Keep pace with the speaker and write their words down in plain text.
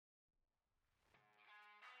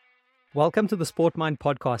Welcome to the Sport Mind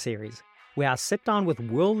podcast series, where I sit down with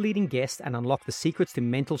world-leading guests and unlock the secrets to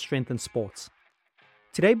mental strength in sports.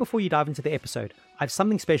 Today, before you dive into the episode, I have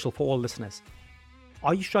something special for all listeners.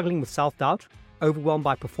 Are you struggling with self-doubt, overwhelmed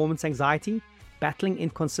by performance anxiety, battling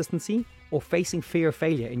inconsistency, or facing fear of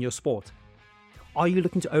failure in your sport? Are you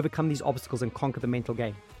looking to overcome these obstacles and conquer the mental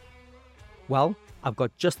game? Well, I've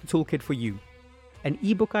got just the toolkit for you. An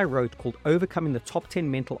ebook I wrote called Overcoming the Top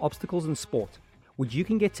 10 Mental Obstacles in Sport, which you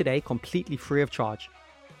can get today completely free of charge.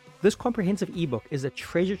 This comprehensive ebook is a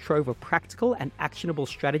treasure trove of practical and actionable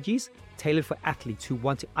strategies tailored for athletes who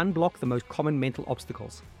want to unblock the most common mental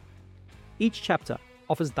obstacles. Each chapter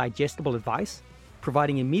offers digestible advice,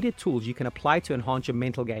 providing immediate tools you can apply to enhance your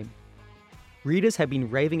mental game. Readers have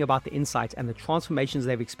been raving about the insights and the transformations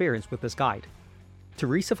they've experienced with this guide.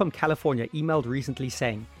 Teresa from California emailed recently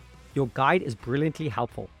saying, "Your guide is brilliantly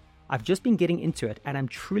helpful. I've just been getting into it and I'm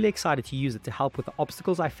truly excited to use it to help with the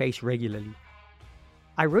obstacles I face regularly."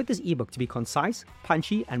 I wrote this ebook to be concise,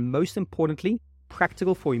 punchy, and most importantly,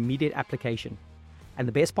 practical for immediate application. And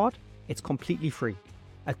the best part? It's completely free,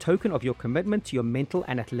 a token of your commitment to your mental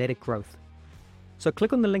and athletic growth. So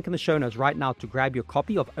click on the link in the show notes right now to grab your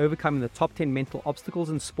copy of Overcoming the Top 10 Mental Obstacles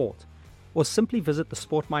in Sport, or simply visit the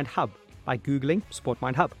Sport Mind Hub by Googling Sport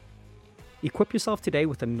Mind Hub. Equip yourself today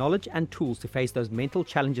with the knowledge and tools to face those mental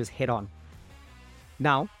challenges head on.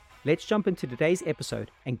 Now, let's jump into today's episode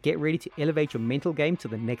and get ready to elevate your mental game to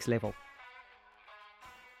the next level.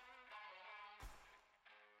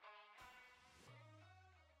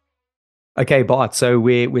 Okay, Bart, so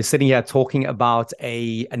we're sitting here talking about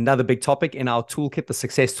another big topic in our toolkit, the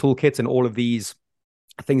success toolkit, and all of these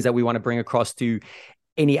things that we want to bring across to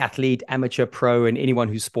any athlete, amateur, pro, and anyone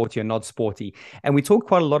who's sporty or not sporty. And we talked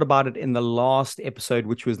quite a lot about it in the last episode,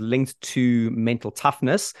 which was linked to mental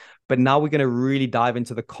toughness. But now we're going to really dive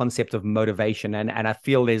into the concept of motivation. And I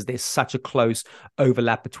feel there's such a close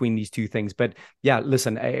overlap between these two things. But yeah,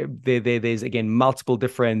 listen, there's again, multiple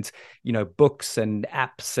different, books and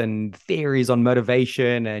apps and theories on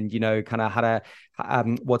motivation and, kind of how to,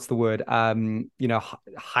 what's the word?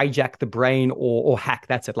 Hijack the brain or hack.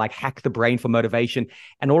 That's it. Like hack the brain for motivation.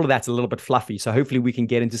 And all of that's a little bit fluffy. So hopefully we can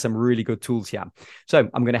get into some really good tools here. So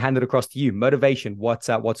I'm going to hand it across to you. Motivation. What's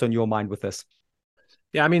on your mind with this?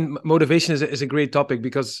 Yeah, I mean, motivation is a great topic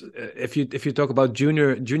because if you talk about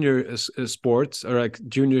junior sports or like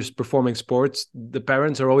juniors performing sports, the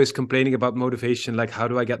parents are always complaining about motivation, like how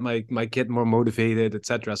do I get my kid more motivated,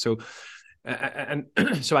 etc. So,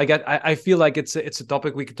 so I feel like it's a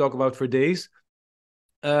topic we could talk about for days.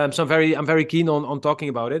 So I'm very keen on talking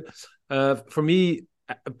about it. For me,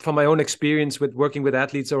 from my own experience with working with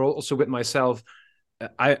athletes or also with myself,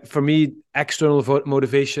 for me, external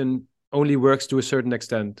motivation only works to a certain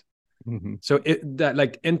extent. Mm-hmm. So that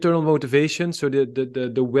like internal motivation, so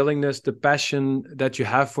the willingness, the passion that you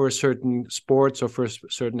have for a certain sports or for a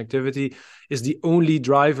certain activity is the only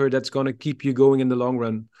driver that's going to keep you going in the long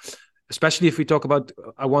run. Especially if we talk about,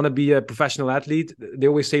 I want to be a professional athlete. They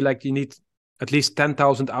always say like you need at least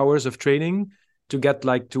 10,000 hours of training to get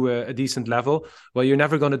like to a decent level. Well, you're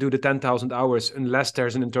never going to do the 10,000 hours unless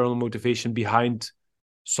there's an internal motivation behind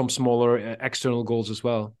some smaller external goals as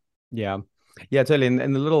well. Yeah, totally.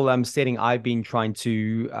 And the little setting I've been trying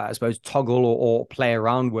to, I suppose, toggle or play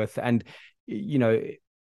around with. And, the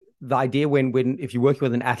idea when if you're working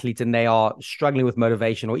with an athlete and they are struggling with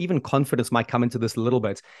motivation or even confidence might come into this a little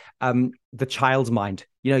bit, the child's mind,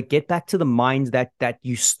 get back to the mind that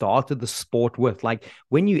you started the sport with. Like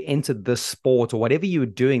when you entered the sport or whatever you were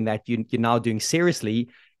doing that you're now doing seriously,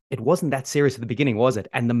 it wasn't that serious at the beginning, was it?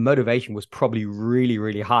 And the motivation was probably really,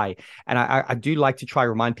 really high. And I do like to try to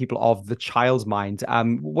remind people of the child's mind.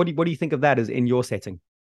 What do you think of that as in your setting?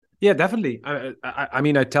 Yeah, definitely. I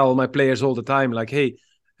mean, I tell my players all the time, like, hey,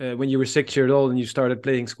 when you were 6 years old and you started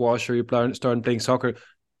playing squash or you started playing soccer,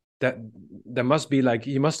 that there must be like,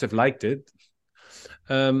 you must have liked it.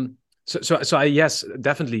 So yes,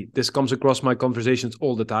 definitely. This comes across my conversations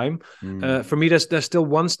all the time. For me, there's still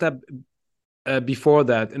one step before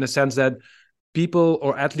that, in a sense that people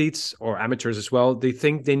or athletes or amateurs as well, they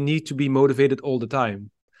think they need to be motivated all the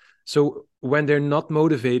time. So when they're not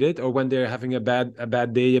motivated or when they're having a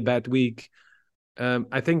bad day, a bad week,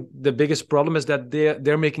 I think the biggest problem is that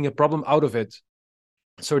they're making a problem out of it.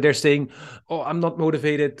 So they're saying, "Oh, I'm not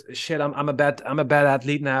motivated. Shit, I'm a bad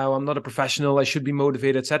athlete now. I'm not a professional. I should be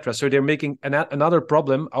motivated, etc." So they're making another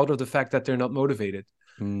problem out of the fact that they're not motivated.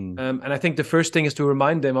 And I think the first thing is to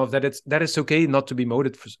remind them of that it's okay not to be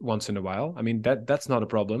motivated once in a while. I mean, that's not a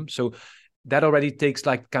problem. So that already takes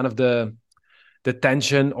like kind of the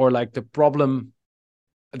tension or like the problem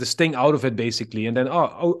the sting out of it basically, and then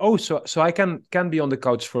so I can be on the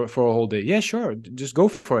couch for a whole day. Yeah, sure, just go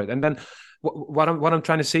for it. And then what I'm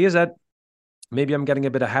trying to say is that maybe I'm getting a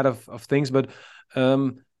bit ahead of things, but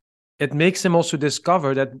it makes them also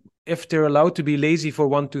discover that if they're allowed to be lazy for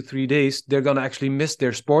 1 to 3 days, they're gonna actually miss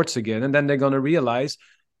their sports again, and then they're gonna realize,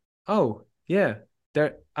 oh yeah,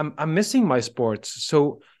 I'm missing my sports.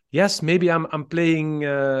 So yes, maybe I'm playing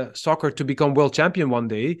soccer to become world champion one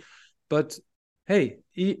day, but hey,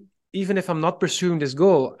 even if I'm not pursuing this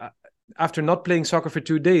goal, after not playing soccer for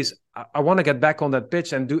 2 days, I want to get back on that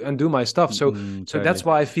pitch and do my stuff. So so that's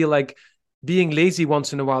why I feel like being lazy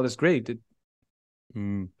once in a while is great.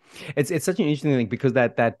 It's such an interesting thing, because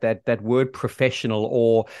that word professional,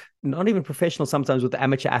 or not even professional, sometimes with the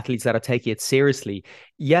amateur athletes that are taking it seriously,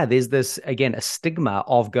 yeah, there's this, again, a stigma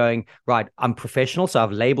of going, right, I'm professional, so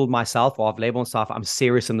I've labeled myself, or I've labeled myself, I'm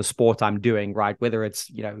serious in the sport I'm doing, right? Whether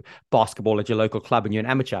it's, basketball at your local club and you're an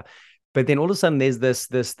amateur. But then all of a sudden there's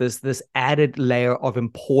this added layer of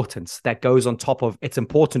importance that goes on top of it's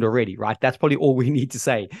important already, right? That's probably all we need to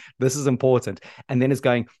say. This is important. And then it's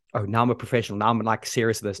going, oh, now I'm a professional. Now I'm like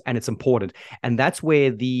serious at this, and it's important. And that's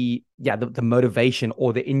where the motivation,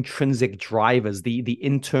 or the intrinsic drivers, the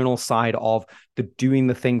internal side of the doing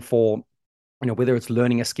the thing for, whether it's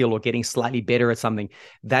learning a skill or getting slightly better at something,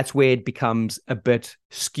 that's where it becomes a bit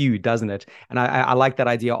skewed, doesn't it? And I like that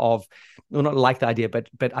idea of, well, not like the idea, but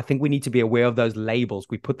I think we need to be aware of those labels.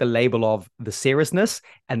 We put the label of the seriousness,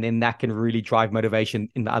 and then that can really drive motivation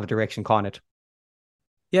in the other direction, can't it?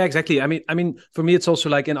 Yeah, exactly. I mean, for me, it's also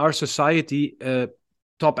like in our society,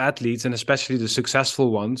 top athletes, and especially the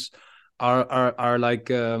successful ones, are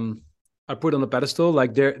like are put on a pedestal.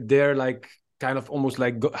 Like they're like kind of almost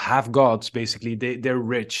like half gods basically. They're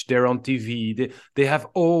rich, they're on TV, they have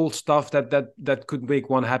all stuff that could make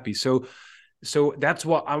one happy. So that's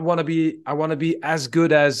what I want to be. I want to be as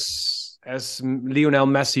good as Lionel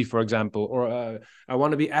Messi, for example, or I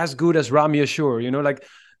want to be as good as Rami Ashour, like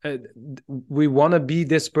we want to be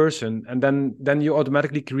this person, and then you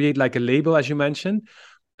automatically create like a label, as you mentioned.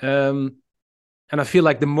 And I feel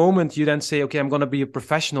like the moment you then say, okay, I'm going to be a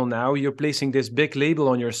professional now, you're placing this big label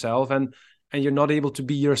on yourself, and you're not able to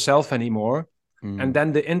be yourself anymore. And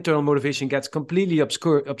then the internal motivation gets completely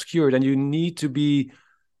obscured, and you need to be,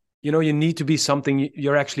 you need to be something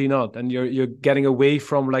you're actually not. And you're getting away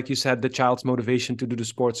from, like you said, the child's motivation to do the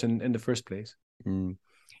sports in the first place.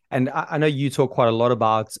 And I know you talk quite a lot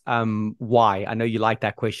about why. I know you like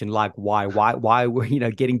that question, like why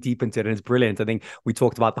we're getting deep into it, and it's brilliant. I think we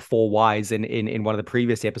talked about the 4 whys in one of the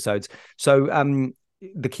previous episodes. So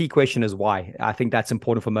the key question is why. I think that's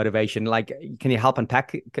important for motivation. Like, can you help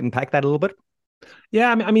unpack that a little bit? Yeah,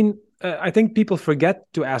 I mean, I think people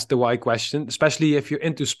forget to ask the why question, especially if you're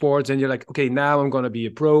into sports and you're like, okay, now I'm going to be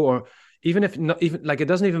a pro, or even if not, even like, it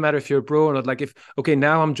doesn't even matter if you're a pro or not. Like, if, okay,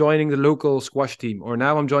 now I'm joining the local squash team, or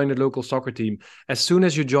now I'm joining the local soccer team. As soon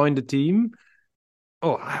as you join the team,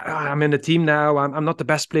 oh, I'm in the team now. I'm not the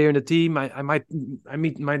best player in the team. I might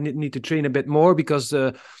need to train a bit more because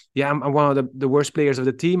I'm one of the worst players of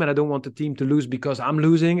the team, and I don't want the team to lose because I'm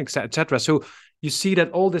losing, etc. So you see that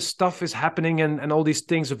all this stuff is happening, and all these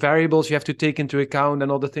things, variables you have to take into account,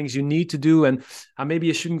 and all the things you need to do. And maybe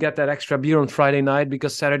you shouldn't get that extra beer on Friday night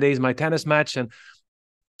because Saturday is my tennis match. And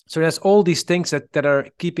so there's all these things that are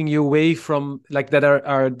keeping you away from, like, that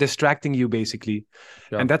are distracting you basically.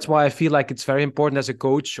 Yeah. And that's why I feel like it's very important as a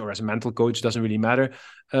coach, or as a mental coach, doesn't really matter,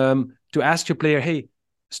 to ask your player, hey,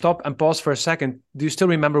 stop and pause for a second. Do you still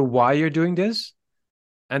remember why you're doing this?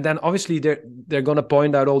 And then obviously they're going to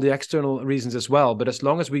point out all the external reasons as well. But as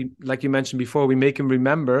long as we, like you mentioned before, we make them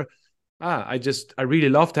remember, I really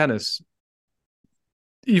love tennis.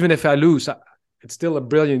 Even if I lose, it's still a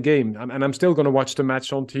brilliant game. And I'm still going to watch the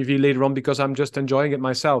match on TV later on because I'm just enjoying it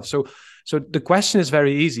myself. So the question is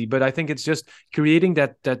very easy, but I think it's just creating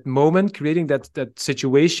that moment, creating that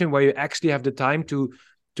situation where you actually have the time to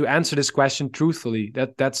answer this question truthfully.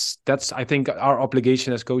 That's I think our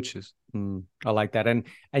obligation as coaches. I like that. And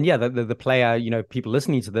yeah, the player, people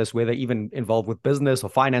listening to this, whether even involved with business or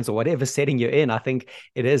finance or whatever setting you're in, I think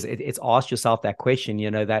it's ask yourself that question,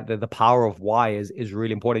 that the power of why is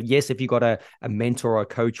really important. Yes, if you got a mentor or a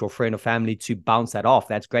coach or friend or family to bounce that off,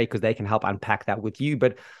 that's great because they can help unpack that with you.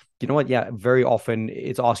 But you know what? Yeah, very often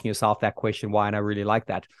it's asking yourself that question, why? And I really like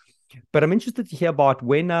that. But I'm interested to hear about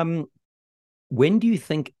when do you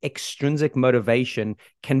think extrinsic motivation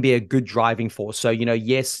can be a good driving force? So,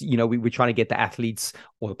 yes, we're trying to get the athletes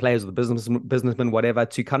or the players or the businessmen, whatever,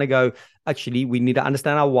 to kind of go, actually, we need to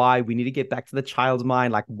understand our why. We need to get back to the child's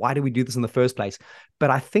mind. Like, why do we do this in the first place? But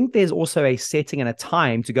I think there's also a setting and a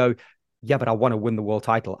time to go, yeah, but I want to win the world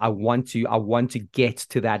title. I want to get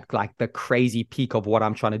to that, like the crazy peak of what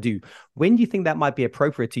I'm trying to do. When do you think that might be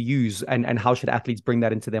appropriate to use, and how should athletes bring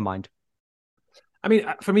that into their mind? I mean,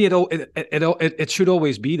 for me, it should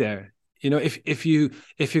always be there. You know, if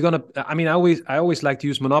you're gonna, I mean, I always like to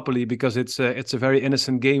use Monopoly because it's a very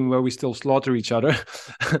innocent game where we still slaughter each other.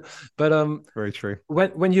 But Very true.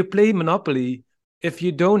 when you play Monopoly, if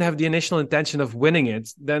you don't have the initial intention of winning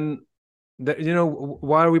it, then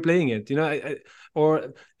why are we playing it?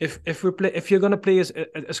 Or if you're gonna play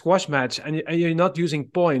a squash match and you're not using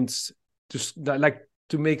points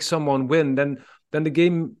to make someone win, then the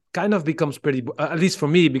game kind of becomes at least for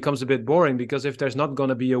me, becomes a bit boring, because if there's not going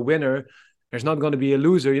to be a winner, there's not going to be a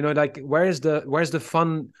loser. Like where's the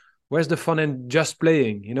fun? Where's the fun in just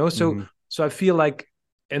playing? So I feel like,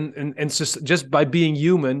 and just by being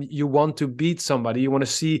human, you want to beat somebody. You want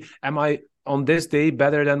to see, am I on this day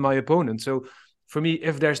better than my opponent? So for me,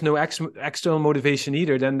 if there's no external motivation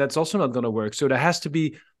either, then that's also not going to work. So there has to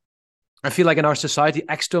be, I feel like in our society,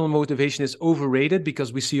 external motivation is overrated,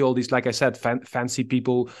 because we see all these, like I said, fancy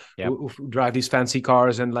people who drive these fancy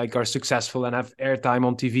cars and like are successful and have airtime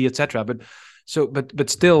on TV, etc. But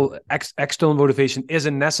still, external motivation is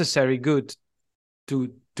a necessary good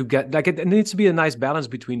to get, like, it needs to be a nice balance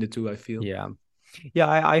between the two, I feel. Yeah. Yeah,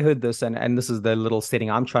 I heard this, and this is the little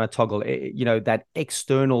setting I'm trying to toggle. That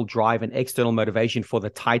external drive and external motivation for the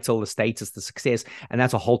title, the status, the success, and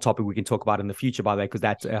that's a whole topic we can talk about in the future, by the way, because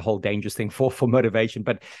that's a whole dangerous thing for motivation.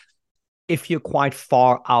 But if you're quite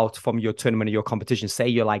far out from your tournament or your competition, say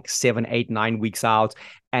you're like 7, 8, 9 weeks out,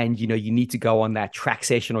 and you need to go on that track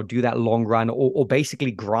session or do that long run, or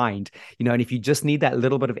basically grind, and if you just need that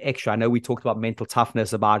little bit of extra, I know we talked about mental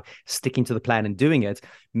toughness, about sticking to the plan and doing it.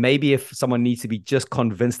 Maybe if someone needs to be just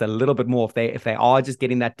convinced a little bit more, if they are just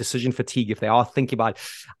getting that decision fatigue, if they are thinking about,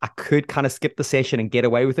 I could kind of skip the session and get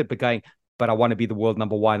away with it, but I want to be the world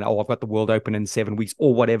number one. Oh, I've got the World Open in 7 weeks,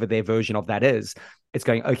 or whatever their version of that is. It's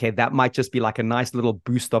going, okay, that might just be like a nice little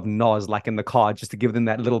boost of NOS, like in the car, just to give them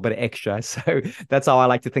that little bit of extra. So that's how I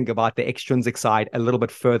like to think about the extrinsic side a little bit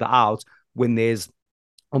further out, when there's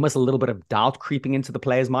almost a little bit of doubt creeping into the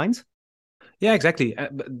players' minds. Yeah, exactly.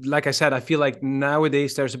 Like I said, I feel like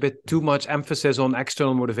nowadays there's a bit too much emphasis on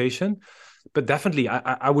external motivation, but definitely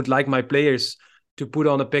I would like my players to put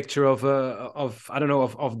on a picture of I don't know,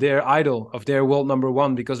 of their idol, of their world number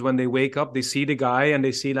one, because when they wake up, they see the guy and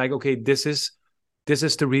they see like, okay, this is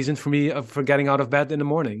the reason for me for getting out of bed in the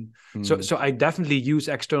morning. So I definitely use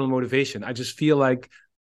external motivation. I just feel like,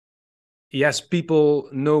 yes, people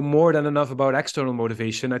know more than enough about external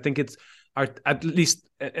motivation. I think at least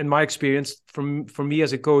in my experience, for me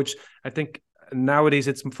as a coach, I think nowadays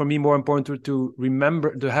it's for me more important to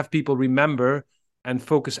remember, to have people remember and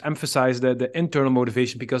emphasize the internal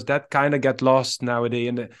motivation, because that kind of get lost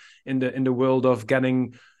nowadays in the world of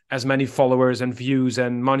getting as many followers and views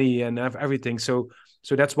and money and everything. So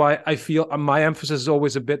that's why I feel my emphasis is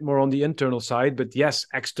always a bit more on the internal side. But yes,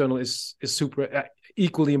 external is super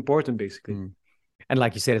equally important, basically. And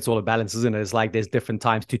like you said, it's all a balance, isn't it? It's like there's different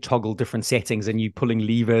times to toggle different settings, and you pulling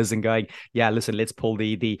levers and going, yeah, listen, let's pull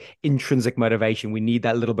the intrinsic motivation. We need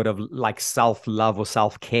that little bit of like self-love or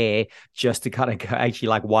self-care just to kind of go, actually,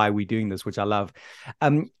 like, why are we doing this? Which I love.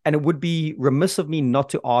 And it would be remiss of me not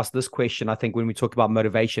to ask this question. I think when we talk about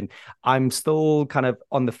motivation, I'm still kind of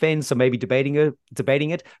on the fence, so maybe debating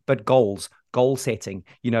it, but goal setting.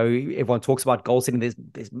 Everyone talks about goal setting.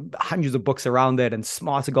 There's hundreds of books around it, and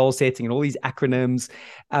smarter goal setting and all these acronyms.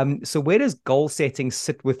 So where does goal setting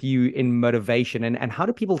sit with you in motivation, and how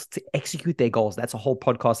do people execute their goals? That's a whole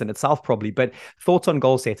podcast in itself, probably, but thoughts on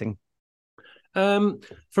goal setting?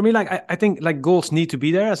 For me, like, I think like goals need to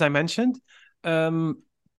be there, as I mentioned.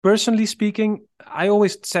 Personally speaking, I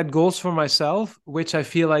always set goals for myself, which I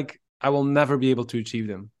feel like I will never be able to achieve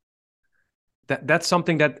them. That's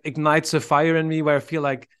something that ignites a fire in me, where I feel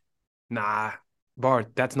like, nah,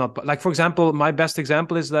 Bart, that's not, like, for example, my best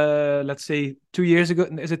example is let's say 2 years ago.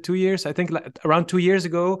 Is it 2 years? I think around 2 years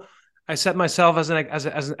ago, I set myself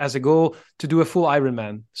as a goal to do a full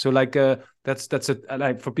Ironman. So like that's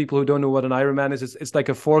like, for people who don't know what an Ironman is, it's like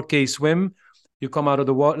a 4K swim. You come out of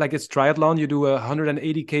the water, like it's triathlon. You do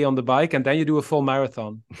 180K on the bike, and then you do a full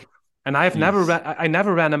marathon. And I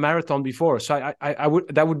never ran a marathon before, so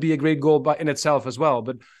that would be a great goal in itself as well.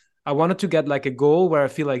 But I wanted to get like a goal where I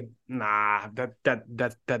feel like, nah,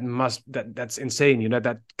 that's insane.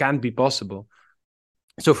 That can't be possible.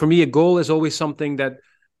 So for me, a goal is always something that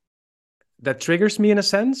triggers me in a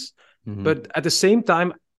sense, but at the same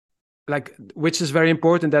time, like, which is very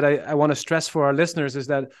important that I want to stress for our listeners, is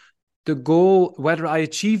that the goal, whether I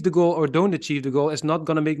achieve the goal or don't achieve the goal, is not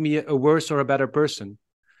going to make me a worse or a better person.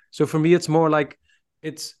 So for me, it's more like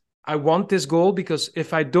I want this goal, because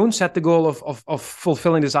if I don't set the goal of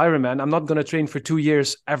fulfilling this Ironman, I'm not going to train for 2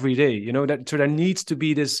 years every day. So there needs to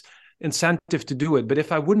be this incentive to do it. But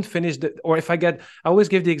if I wouldn't finish or if I always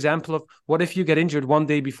give the example of, what if you get injured one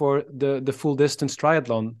day before the full distance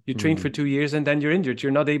triathlon? You train for 2 years and then you're injured.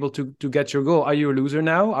 You're not able to get your goal. Are you a loser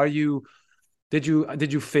now? Did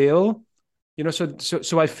you fail?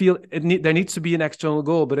 So I feel there needs to be an external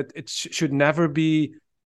goal, but it should never be.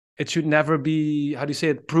 It should never be, how do you say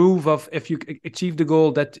it, proof of, if you achieve the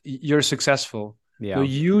goal, that you're successful. Yeah. So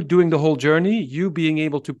you doing the whole journey, you being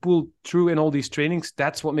able to pull through in all these trainings,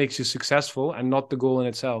 that's what makes you successful, and not the goal in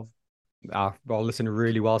itself. Well, listen,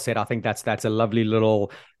 really well said. I think that's a lovely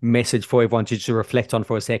little message for everyone to reflect on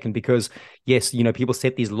for a second, because yes, people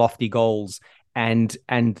set these lofty goals and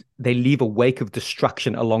they leave a wake of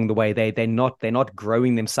destruction along the way. They're not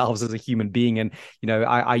growing themselves as a human being. And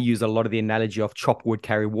I use a lot of the analogy of chop wood,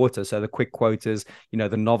 carry water. So the quick quote is, the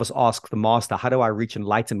novice asks the master, how do I reach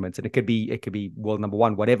enlightenment? And it could be world number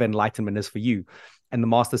one, whatever enlightenment is for you. And the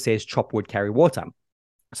master says, chop wood, carry water.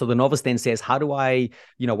 So the novice then says, how do I,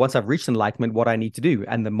 once I've reached enlightenment, what I need to do?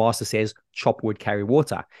 And the master says, chop wood, carry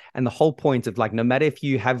water. And the whole point of, like, no matter if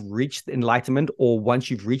you have reached enlightenment or once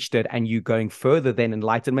you've reached it and you're going further than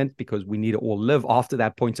enlightenment, because we need to all live after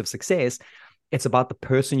that point of success, it's about the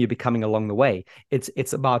person you're becoming along the way.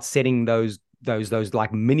 It's about setting those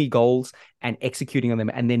like mini goals and executing on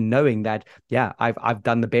them, and then knowing that, yeah, I've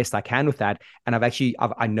done the best I can with that, and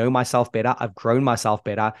I know myself better, I've grown myself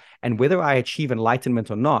better, and whether I achieve enlightenment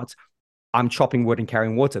or not, I'm chopping wood and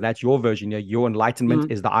carrying water. That's your version. Your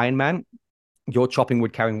enlightenment is the Ironman. Your chopping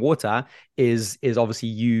wood, carrying water is obviously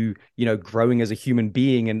you growing as a human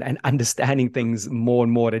being and understanding things more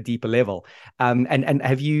and more at a deeper level. And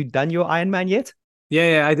have you done your Ironman yet?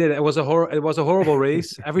 Yeah, I did. It was a horrible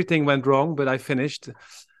race. Everything went wrong, but I finished.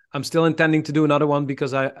 I'm still intending to do another one,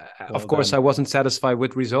 because of course, I wasn't satisfied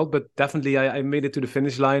with result, but definitely I made it to the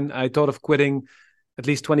finish line. I thought of quitting at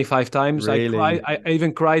least 25 times. Really? I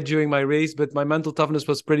even cried during my race, but my mental toughness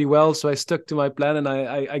was pretty well, so I stuck to my plan and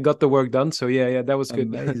I got the work done. So yeah, that was good.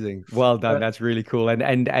 Amazing. Well done. That's really cool.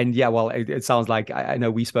 And yeah, well, it sounds like, I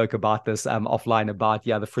know we spoke about this offline about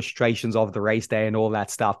the frustrations of the race day and all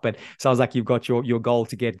that stuff, but sounds like you've got your goal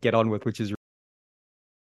to get on with, which is.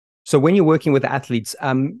 So when you're working with athletes,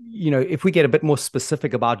 if we get a bit more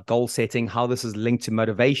specific about goal setting, how this is linked to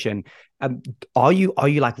motivation, are you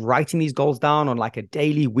like writing these goals down on like a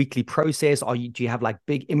daily, weekly process? Do you have like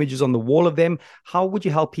big images on the wall of them? How would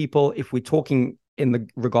you help people if we're talking in the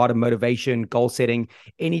regard of motivation, goal setting?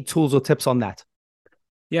 Any tools or tips on that?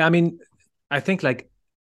 Yeah, I mean, I think like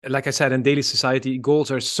I said, in daily society,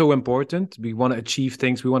 goals are so important. We want to achieve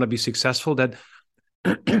things. We want to be successful. That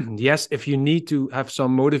yes, if you need to have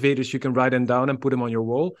some motivators, you can write them down and put them on your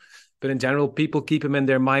wall. But in general, people keep them in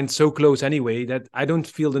their mind so close anyway that I don't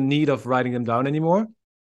feel the need of writing them down anymore.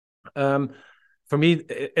 For me,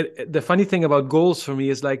 the funny thing about goals for me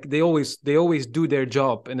is like they always do their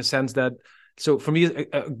job, in a sense that. So for me,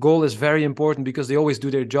 a goal is very important because they always do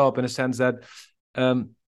their job, in a sense that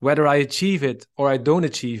whether I achieve it or I don't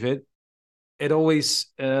achieve it, it always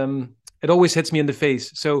hits me in the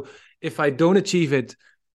face. So if I don't achieve it,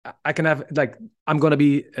 I can have like, I'm going to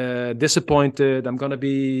be disappointed. I'm going to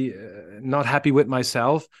be not happy with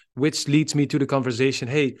myself, which leads me to the conversation.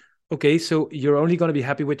 Hey, okay, so you're only going to be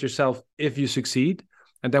happy with yourself if you succeed.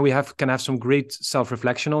 And then we can have some great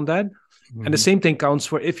self-reflection on that. Mm-hmm. And the same thing counts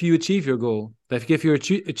for if you achieve your goal. Like if you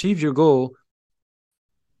achieve your goal,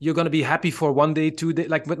 you're going to be happy for 1 day, 2 days.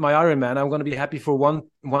 Like with my Ironman, I'm going to be happy for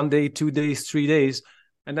one day, 2 days, 3 days.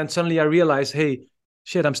 And then suddenly I realize, hey,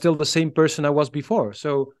 shit, I'm still the same person I was before.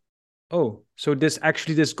 So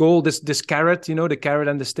this goal, this carrot, the carrot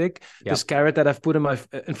and the stick, this carrot that I've put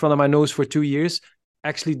in front of my nose for 2 years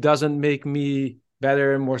actually doesn't make me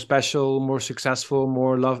better, more special, more successful,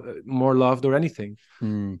 more loved or anything.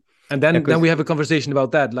 And then we have a conversation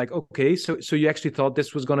about that. Like, okay, so you actually thought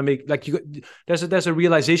this was going to make, like, there's a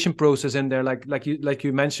realization process in there. Like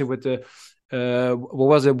you mentioned with the, what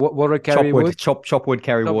was it? Water carry wood? Chop wood,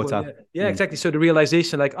 carry water. Wood, yeah, exactly. So the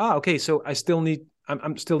realization, like, okay, so I'm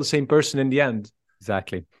still the same person in the end.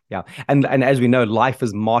 Exactly. Yeah. And as we know, life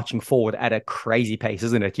is marching forward at a crazy pace,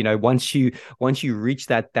 isn't it? Once you reach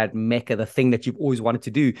that mecca, the thing that you've always wanted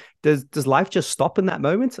to do, does life just stop in that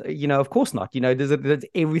moment? Of course not. Does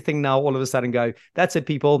everything now all of a sudden go, that's it,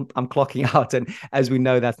 people, I'm clocking out? And as we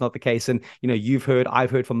know, that's not the case. And,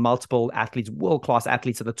 I've heard from multiple athletes, world-class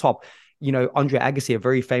athletes at the top. Andre Agassi, a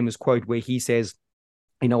very famous quote where he says,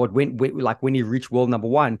 you know what, when he reached world number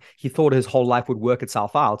one, he thought his whole life would work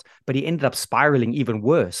itself out, but he ended up spiraling even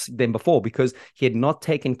worse than before because he had not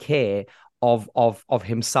taken care of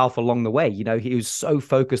himself along the way. You know, he was so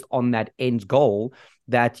focused on that end goal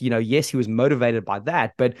that, you know, yes, he was motivated by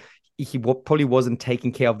that, but he probably wasn't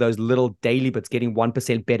taking care of those little daily bits, getting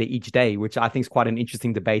 1% better each day, which I think is quite an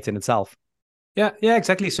interesting debate in itself. Yeah,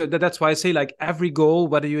 exactly. So that's why I say, like, every goal,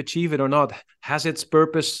 whether you achieve it or not, has its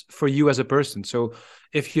purpose for you as a person. So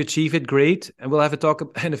if you achieve it, great, and we'll have a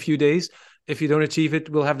talk in a few days. If you don't achieve it,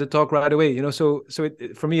 we'll have the talk right away. You know, so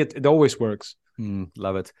for me, it always works.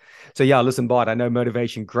 Love it. So yeah, listen, Bart, I know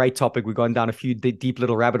motivation, great topic. We've gone down a few deep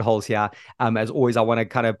little rabbit holes here. As always, I want to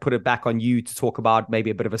kind of put it back on you to talk about maybe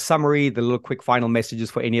a bit of a summary, the little quick final messages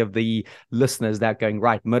for any of the listeners that going,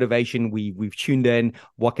 right, motivation, we've tuned in.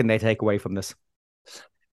 What can they take away from this?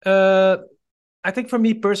 I think for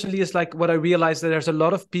me personally, it's like what I realized, that there's a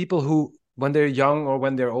lot of people who, when they're young or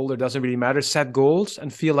when they're older, doesn't really matter, set goals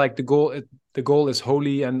and feel like the goal is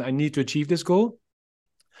holy and I need to achieve this goal.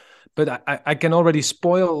 But I can already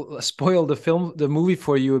spoil the movie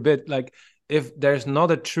for you a bit. Like, if there's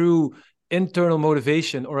not a true internal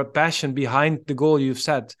motivation or a passion behind the goal you've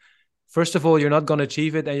set, first of all, you're not going to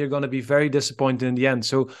achieve it and you're going to be very disappointed in the end.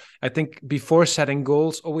 So I think before setting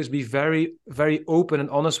goals, always be very, very open and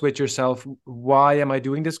honest with yourself. Why am I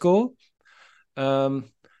doing this goal? And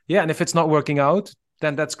if it's not working out,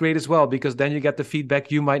 then that's great as well, because then you get the feedback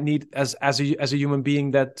you might need as a human being,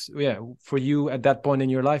 that for you at that point in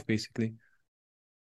your life, basically.